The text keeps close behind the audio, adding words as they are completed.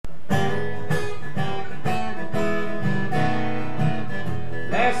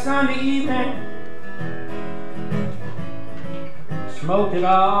Sunday evening, smoked it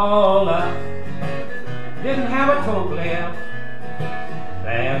all up, didn't have a toke left.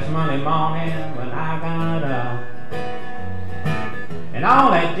 Last Monday morning when I got up, and all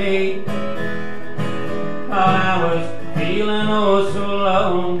that day I was feeling oh so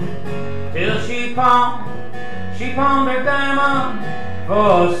low, till she pawned her diamond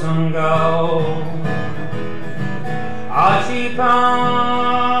for some gold. Oh, she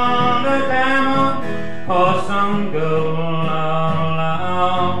pawned her diamond for some gold.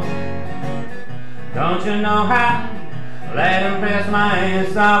 Don't you know how that impressed my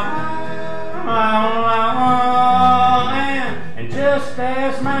soul? And just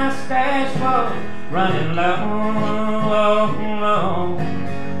as my stash was running low,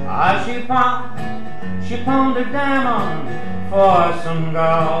 she pawned her diamond for some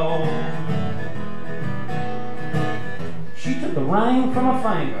gold. She took the ring from her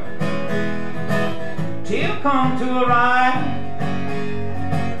finger, tear come to her eye,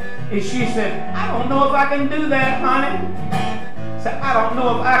 and she said, I don't know if I can do that, honey. Said, I don't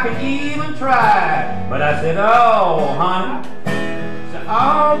know if I can even try. But I said, oh, honey. Said,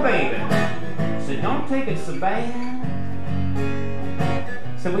 oh, baby. Said, don't take it so bad.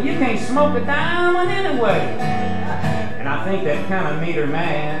 Said, well, you can't smoke a diamond anyway. And I think that kind of made her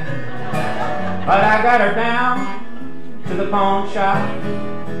mad. But I got her down to the pawn shop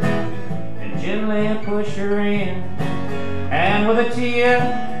and gently pushed her in. And with a tear,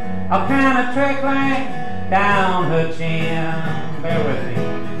 a kind of trickling down her chin. Bear with me.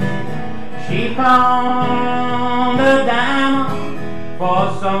 She pawned a diamond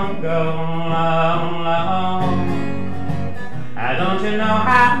for some gold. Don't you know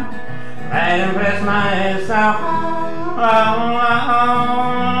how that impressed my soul?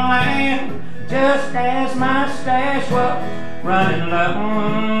 Just as my stash was running low,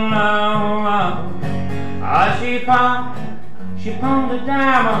 she pawned a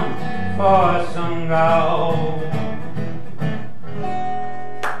diamond for some gold.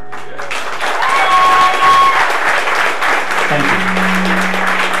 Thank you.